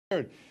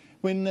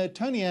When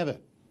Tony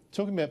Abbott,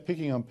 talking about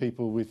picking on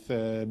people with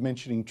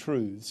mentioning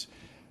truths,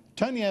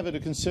 Tony Abbott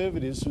of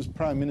Conservatives was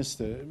Prime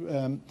Minister.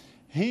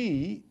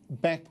 He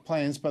backed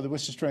plans by the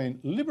West Australian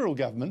Liberal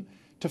government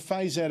to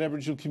phase out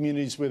Aboriginal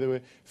communities where there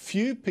were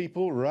few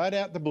people right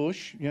out the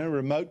bush, you know,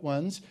 remote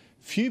ones,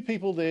 few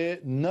people there,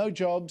 no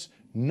jobs,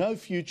 no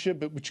future,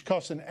 but which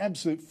cost an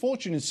absolute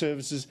fortune in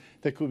services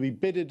that could be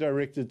better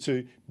directed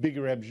to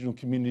bigger Aboriginal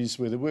communities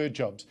where there were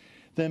jobs.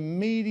 The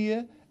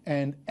media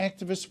and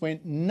activists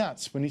went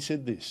nuts when he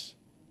said this.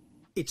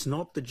 It's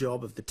not the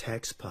job of the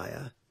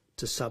taxpayer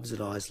to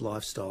subsidise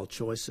lifestyle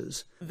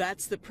choices.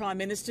 That's the Prime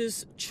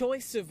Minister's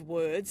choice of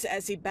words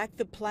as he backed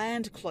the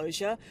planned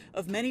closure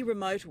of many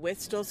remote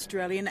West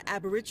Australian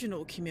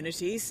Aboriginal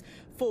communities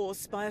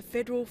forced by a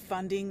federal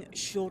funding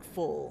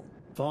shortfall.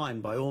 Fine,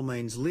 by all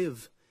means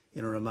live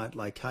in a remote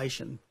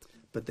location,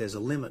 but there's a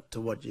limit to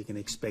what you can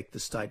expect the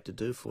state to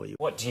do for you.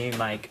 What do you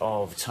make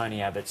of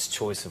Tony Abbott's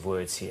choice of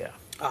words here?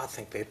 I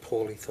think they're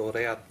poorly thought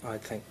out. I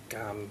think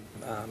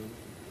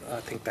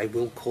they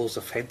will cause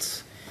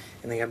offence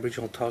in the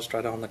Aboriginal and Torres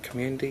Strait Islander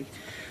community.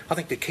 I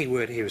think the key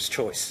word here is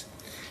choice.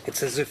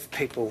 It's as if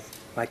people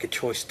make a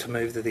choice to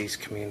move to these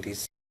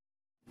communities.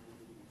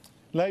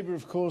 Labor,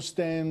 of course,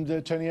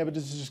 damned Tony Abbott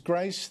as a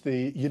disgrace.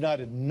 The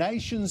United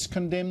Nations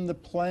condemned the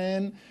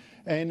plan.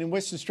 And in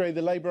Western Australia,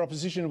 the Labor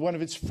opposition, one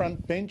of its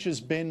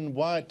frontbenchers, Ben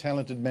Wyatt,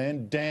 talented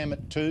man, damn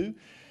it too.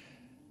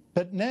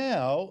 But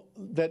now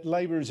that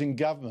Labor is in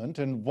government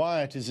and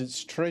Wyatt is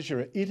its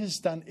treasurer, it has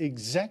done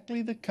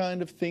exactly the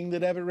kind of thing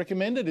that Abbott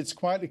recommended. It's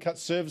quietly cut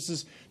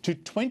services to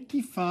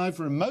 25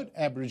 remote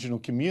Aboriginal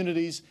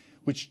communities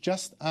which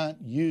just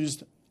aren't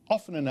used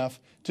often enough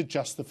to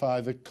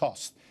justify the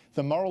cost.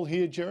 The moral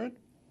here, Gerard?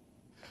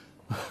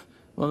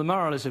 Well, the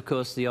moral is, of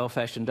course, the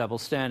old-fashioned double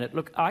standard.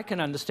 Look, I can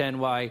understand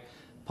why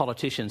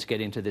politicians get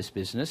into this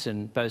business,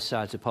 and both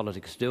sides of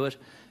politics do it,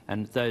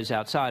 and those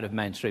outside of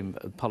mainstream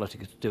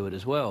politics do it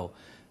as well.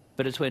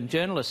 But it's when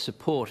journalists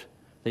support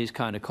these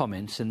kind of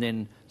comments and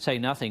then say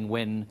nothing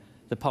when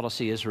the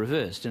policy is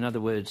reversed. In other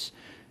words,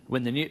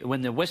 when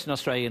the Western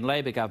Australian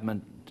Labor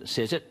government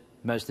says it,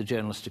 most of the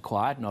journalists are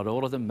quiet, not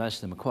all of them, most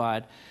of them are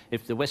quiet.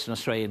 If the Western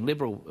Australian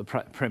Liberal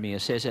Premier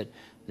says it,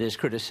 there's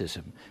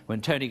criticism.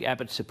 When Tony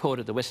Abbott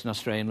supported the Western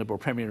Australian Liberal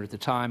Premier at the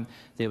time,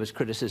 there was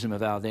criticism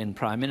of our then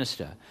Prime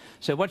Minister.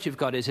 So what you've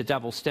got is a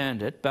double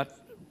standard,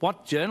 but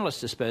what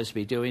journalists are supposed to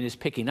be doing is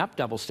picking up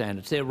double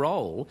standards. Their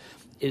role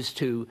is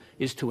to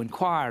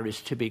inquire,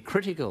 is to be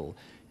critical,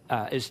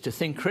 is to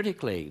think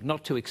critically,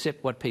 not to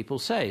accept what people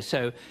say.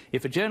 So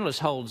if a journalist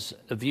holds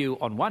a view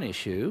on one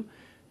issue,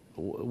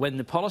 when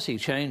the policy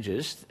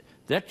changes,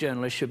 that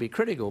journalist should be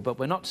critical, but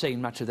we're not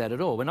seeing much of that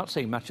at all. We're not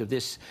seeing much of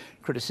this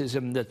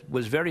criticism that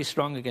was very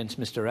strong against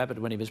Mr Abbott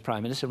when he was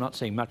Prime Minister. We're not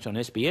seeing much on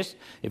SBS,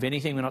 if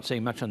anything. We're not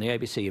seeing much on the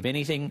ABC, if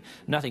anything.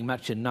 Nothing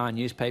much in 9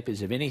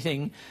 newspapers, if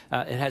anything.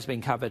 It has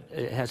been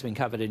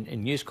covered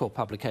in News Corp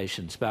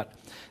publications. But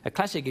a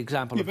classic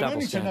example of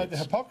double standards. But only to note the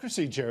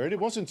hypocrisy, Gerard. It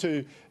wasn't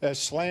to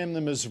slam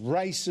them as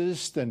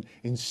racist and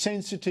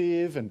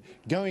insensitive and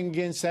going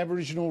against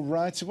Aboriginal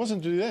rights. It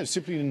wasn't to do that. It was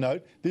simply to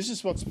note this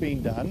is what's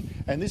being done,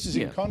 and this is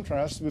in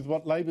contrast with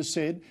what Labor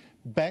said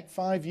back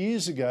 5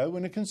 years ago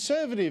when a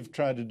Conservative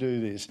tried to do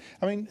this.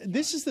 I mean,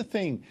 this is the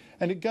thing,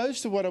 and it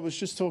goes to what I was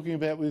just talking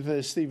about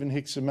with Stephen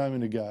Hicks a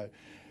moment ago.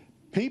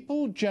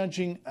 People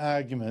judging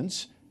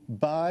arguments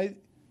by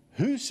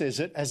who says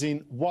it, as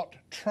in what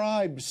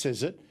tribe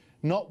says it,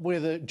 not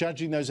whether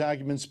judging those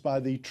arguments by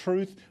the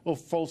truth or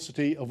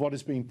falsity of what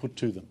is being put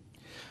to them.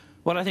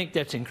 Well, I think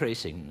that's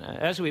increasing.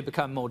 As we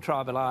become more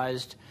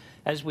tribalised,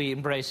 as we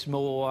embrace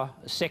more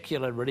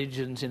secular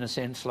religions, in a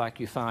sense,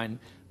 like you find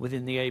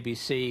within the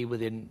ABC,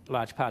 within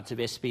large parts of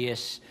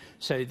SBS,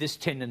 so this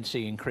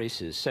tendency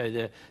increases.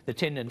 So the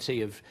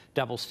tendency of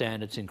double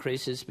standards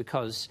increases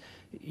because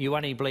you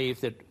only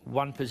believe that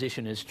one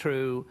position is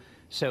true.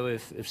 So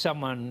if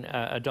someone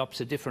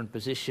adopts a different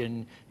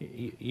position,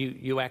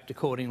 you act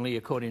accordingly,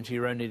 according to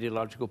your own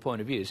ideological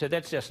point of view. So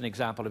that's just an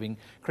example of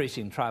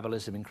increasing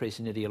tribalism,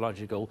 increasing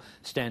ideological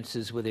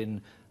stances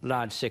within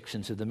large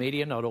sections of the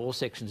media, not all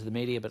sections of the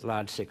media, but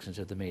large sections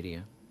of the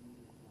media.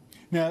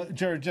 Now,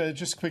 Gerard,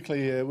 just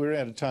quickly, we're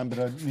out of time, but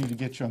I need to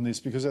get you on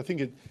this because I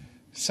think it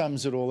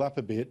sums it all up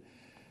a bit.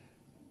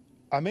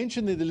 I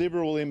mentioned that the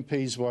Liberal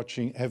MPs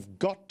watching have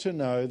got to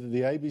know that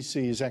the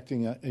ABC is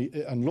acting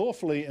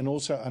unlawfully and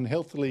also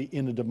unhealthily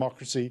in a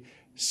democracy.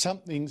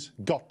 Something's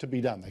got to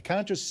be done. They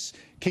can't just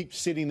keep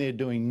sitting there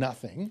doing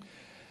nothing.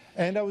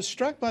 And I was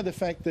struck by the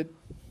fact that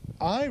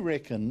I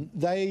reckon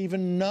they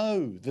even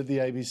know that the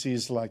ABC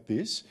is like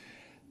this.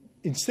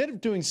 Instead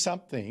of doing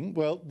something,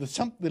 well,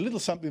 the little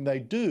something they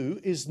do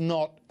is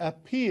not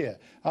appear.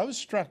 I was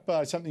struck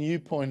by something you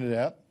pointed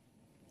out,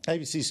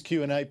 ABC's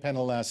Q&A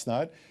panel last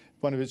night,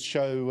 one of its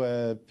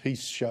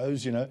piece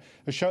shows, you know,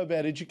 a show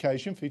about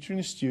education featuring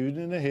a student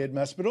and a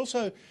headmaster, but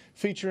also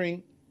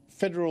featuring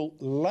federal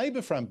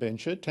Labor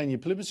frontbencher Tanya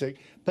Plibersek,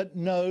 but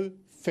no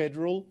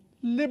federal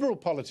Liberal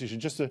politician,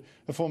 just a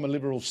former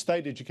Liberal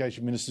state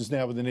education minister, is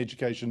now with an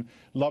education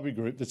lobby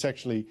group that's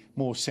actually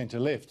more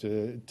centre-left,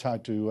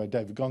 tied to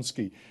David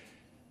Gonski.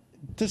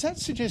 Does that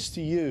suggest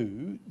to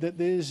you that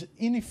there's,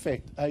 in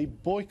effect, a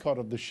boycott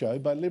of the show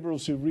by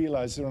Liberals who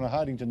realise they're on a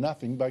hiding to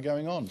nothing by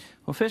going on?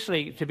 Well,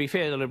 firstly, to be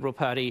fair to the Liberal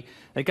Party,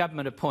 the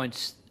government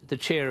appoints the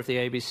chair of the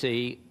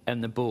ABC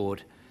and the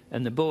board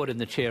and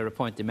the chair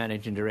appoint the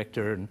managing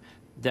director, and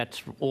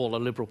that's all a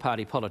Liberal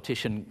Party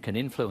politician can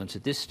influence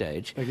at this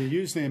stage. They can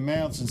use their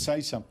mouths and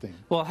say something.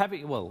 Well,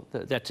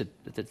 that's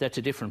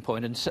a different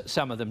point, and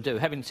some of them do.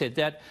 Having said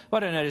that,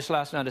 what I noticed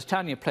last night is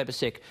Tanya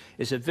Plibersek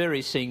is a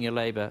very senior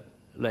Labor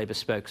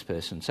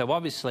spokesperson. So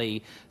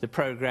obviously the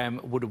program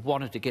would have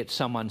wanted to get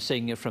someone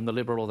senior from the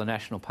Liberal or the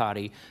National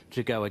Party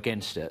to go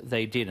against it.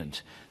 They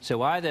didn't.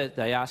 So either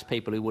they asked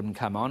people who wouldn't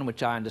come on,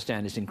 which I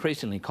understand is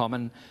increasingly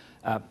common,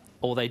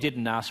 or they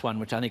didn't ask one,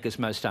 which I think is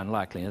most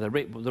unlikely. Now,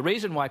 the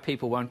reason why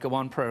people won't go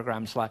on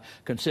programs like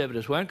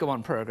Conservatives won't go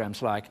on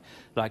programs like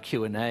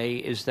Q&A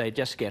is they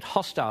just get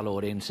hostile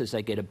audiences,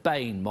 they get a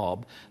baying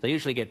mob, they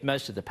usually get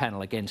most of the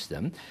panel against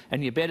them,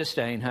 and you're better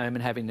staying home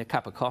and having a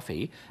cup of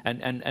coffee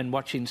and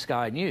watching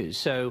Sky News.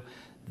 So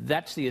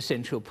that's the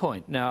essential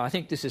point. Now, I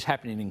think this is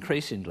happening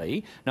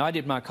increasingly. Now, I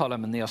did my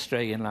column in The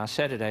Australian last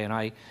Saturday, and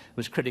I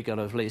was critical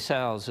of Lee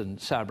Sales and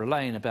Sabra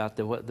Lane about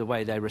the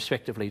way they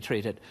respectively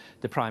treated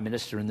the Prime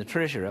Minister and the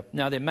Treasurer.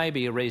 Now, there may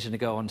be a reason to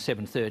go on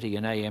 7:30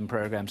 and AM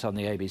programs on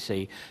the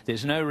ABC.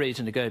 There's no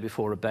reason to go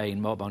before a baying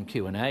mob on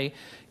Q&A.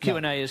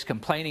 Q&A is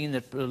complaining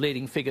that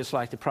leading figures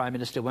like the Prime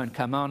Minister won't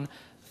come on.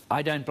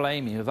 I don't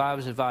blame you. If I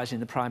was advising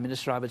the Prime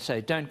Minister, I would say,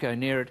 don't go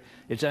near it.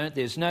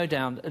 There's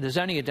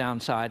only a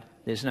downside,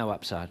 there's no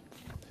upside.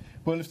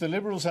 Well, if the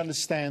Liberals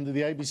understand that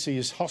the ABC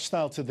is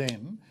hostile to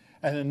them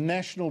and a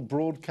national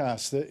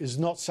broadcaster is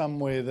not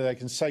somewhere that they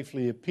can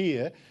safely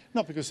appear,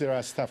 not because they're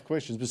asked tough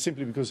questions, but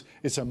simply because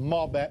it's a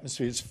mob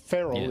atmosphere, it's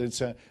feral,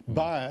 it's a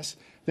bias,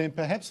 then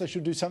perhaps they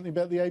should do something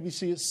about the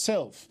ABC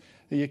itself.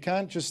 You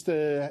can't just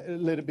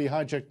let it be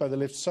hijacked by the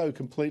left so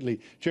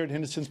completely. Gerard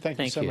Henderson, thank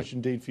you so much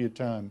indeed for your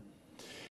time.